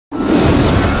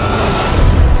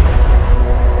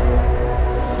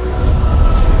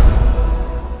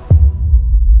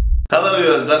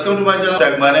welcome to my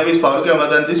channel. My name is Farooq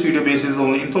Ahmed and this video basis is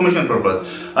only information purpose.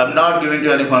 I'm not giving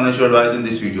you any financial advice in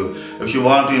this video. If you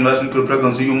want to invest in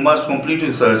cryptocurrency, you must complete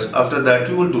research. After that,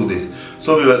 you will do this.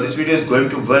 So this video is going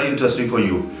to be very interesting for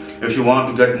you. If you want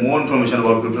to get more information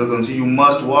about cryptocurrency, you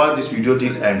must watch this video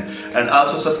till end. And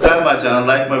also subscribe my channel,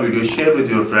 like my video, share with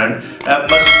your friend,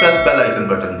 and must press bell icon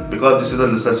button because this is a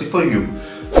necessity for you.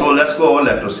 So let's go over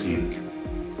laptop screen.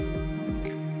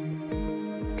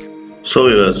 So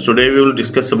viewers, today we will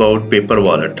discuss about paper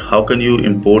wallet. How can you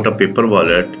import a paper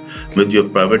wallet with your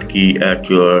private key at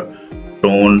your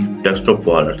Tron desktop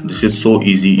wallet? This is so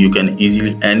easy. You can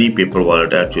easily any paper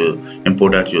wallet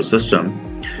import at your system.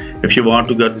 If you want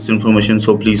to get this information,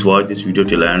 so please watch this video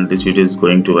till end. This video is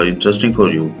going to be very interesting for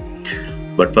you.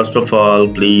 But first of all,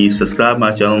 please subscribe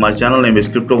my channel. My channel name is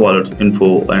Crypto Wallet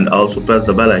Info, and also press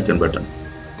the bell icon button,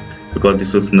 because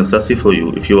this is necessary for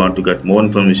you if you want to get more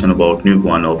information about new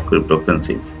coin of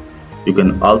cryptocurrencies. You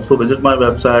can also visit my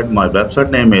website. My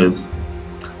website name is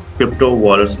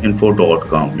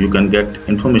cryptowalletsinfo.com. You can get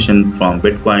information from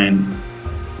Bitcoin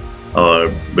or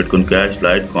Bitcoin Cash,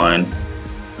 Litecoin,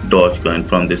 Dogecoin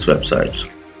from this website.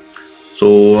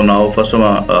 So now first of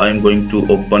all, I am going to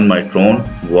open my Tron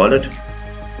wallet.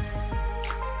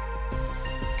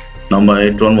 Now my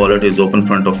Tron wallet is open in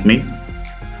front of me.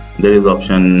 There is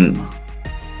option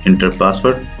enter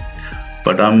password,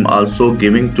 but I'm also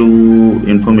giving to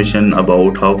information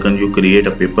about how can you create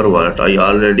a paper wallet. I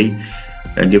already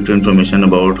give to information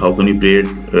about how can you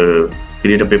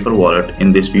create a paper wallet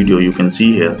in this video. You can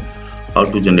see here how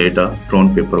to generate a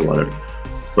Tron paper wallet,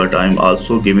 but I'm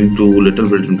also giving to little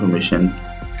bit information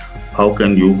how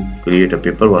can you create a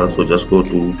paper wallet. So just go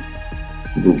to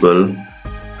Google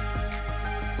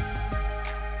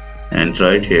and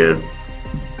write here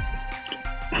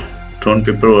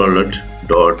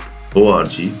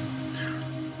tronpaperwallet.org.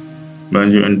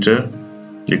 When you enter,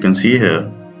 you can see here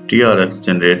TRX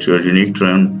generate your unique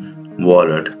Tron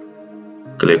wallet.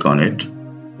 Click on it.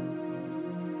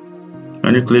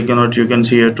 When you click on it, you can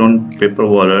see here Tron paper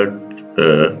wallet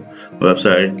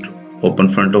website open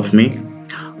in front of me.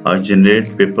 I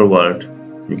generate paper wallet.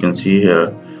 You can see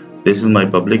here this is my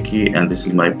public key and this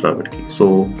is my private key.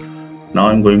 So now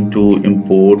I'm going to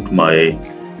import my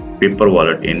paper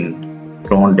wallet in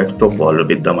Tron desktop wallet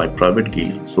with my private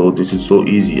key. So this is so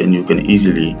easy, and you can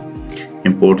easily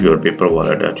import your paper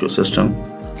wallet at your system.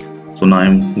 So now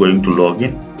I'm going to log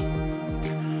in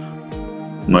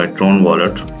my Tron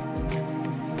wallet.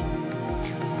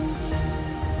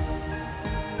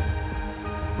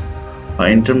 I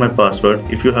enter my password.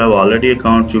 If you have already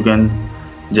account, you can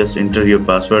just enter your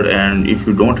password, and if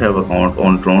you don't have account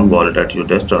on Tron wallet at your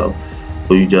desktop,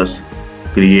 so you just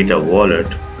create a wallet.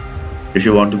 If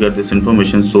you want to get this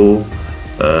information, so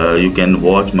you can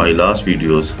watch my last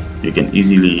videos. You can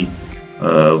easily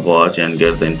watch and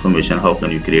get the information how can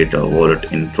you create a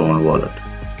wallet in Tron wallet.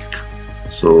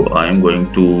 So I am going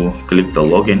to click the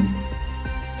login.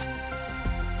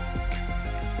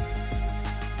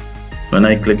 When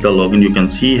I click the login, you can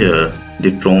see here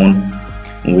the Tron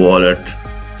wallet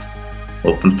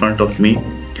open in front of me,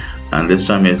 and this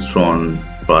time is Tron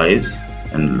price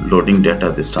and loading data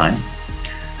this time.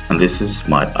 And this is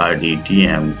my ID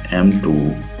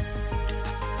TM2,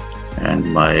 and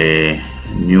my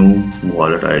new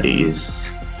wallet ID is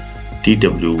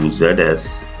TWZS.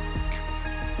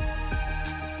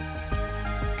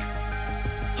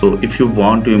 So if you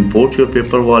want to import your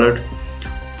paper wallet,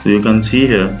 so you can see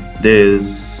here there is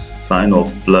sign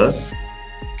of plus.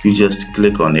 You just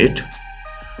click on it.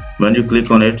 When you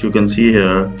click on it, you can see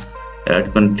here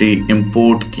add country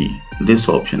import key. This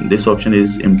option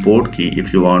is import key.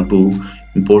 If you want to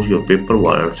import your paper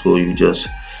wallet, so you just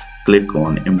click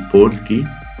on import key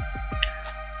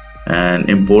and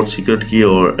import secret key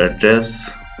or address.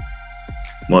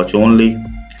 Watch only.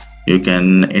 You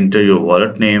can enter your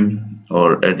wallet name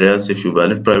or address. If you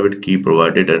valid private key,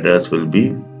 provided address will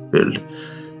be filled.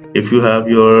 If you have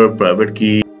your private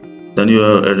key, then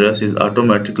your address is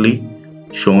automatically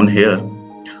shown here.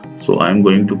 So I'm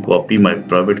going to copy my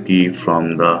private key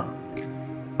from the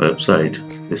website.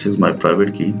 This is my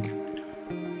private key.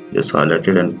 Just highlight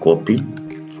it and copy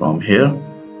from here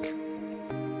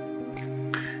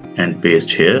and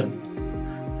paste here.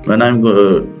 When I'm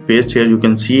paste here, you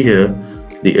can see here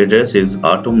the address is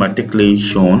automatically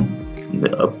shown in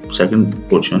the second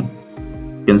portion.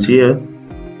 You can see here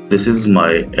this is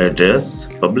my address,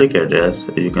 public address.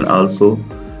 You can also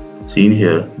see in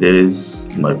here there is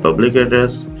my public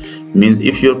address. Means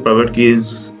if your private key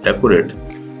is accurate,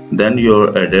 then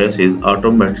your address is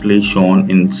automatically shown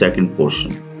in second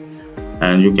portion.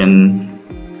 And you can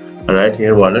write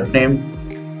here wallet name.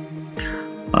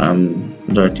 I'm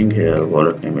writing here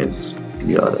wallet name is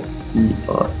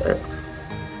ERX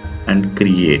and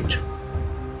create.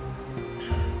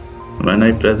 When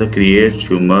I press the create,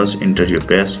 you must enter your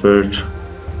password.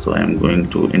 So I am going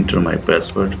to enter my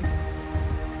password.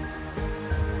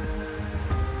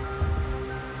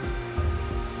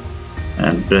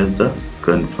 And press the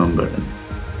confirm button.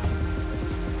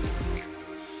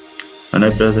 When I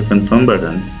press the confirm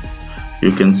button,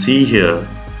 you can see here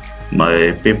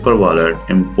my paper wallet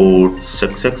import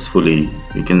successfully.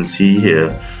 You can see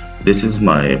here this is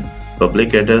my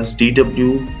public address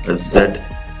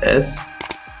TWZS,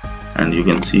 and you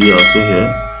can see also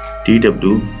here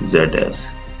TWZS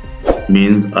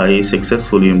means I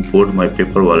successfully import my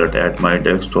paper wallet at my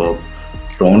desktop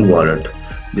TronWallet.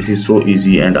 This is so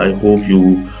easy, and I hope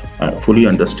you fully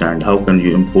understand how can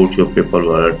you import your paper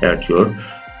wallet at your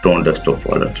Tron desktop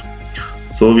wallet.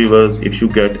 So viewers, if you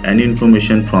get any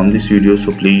information from this video,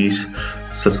 so please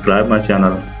subscribe my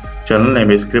channel. Channel name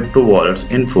is Crypto Wallets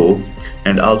Info,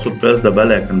 and also press the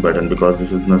bell icon button because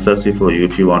this is necessary for you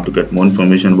if you want to get more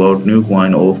information about new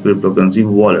coin of cryptocurrency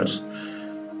wallets.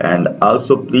 And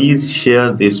also please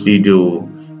share this video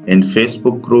in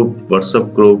Facebook group,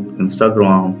 WhatsApp group,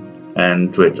 Instagram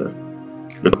and Twitter,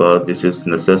 because this is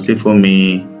necessary for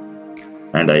me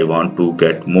and I want to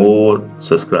get more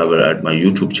subscribers at my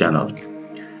YouTube channel.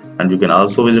 And you can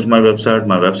also visit my website.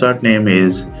 My website name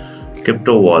is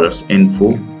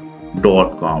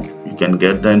cryptowalletsinfo.com. You can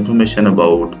get the information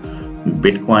about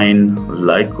Bitcoin,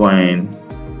 Litecoin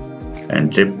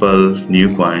and Ripple,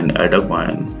 new coin, ADA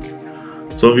coin.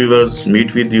 So viewers,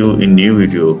 meet with you in new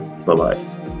video. Bye bye.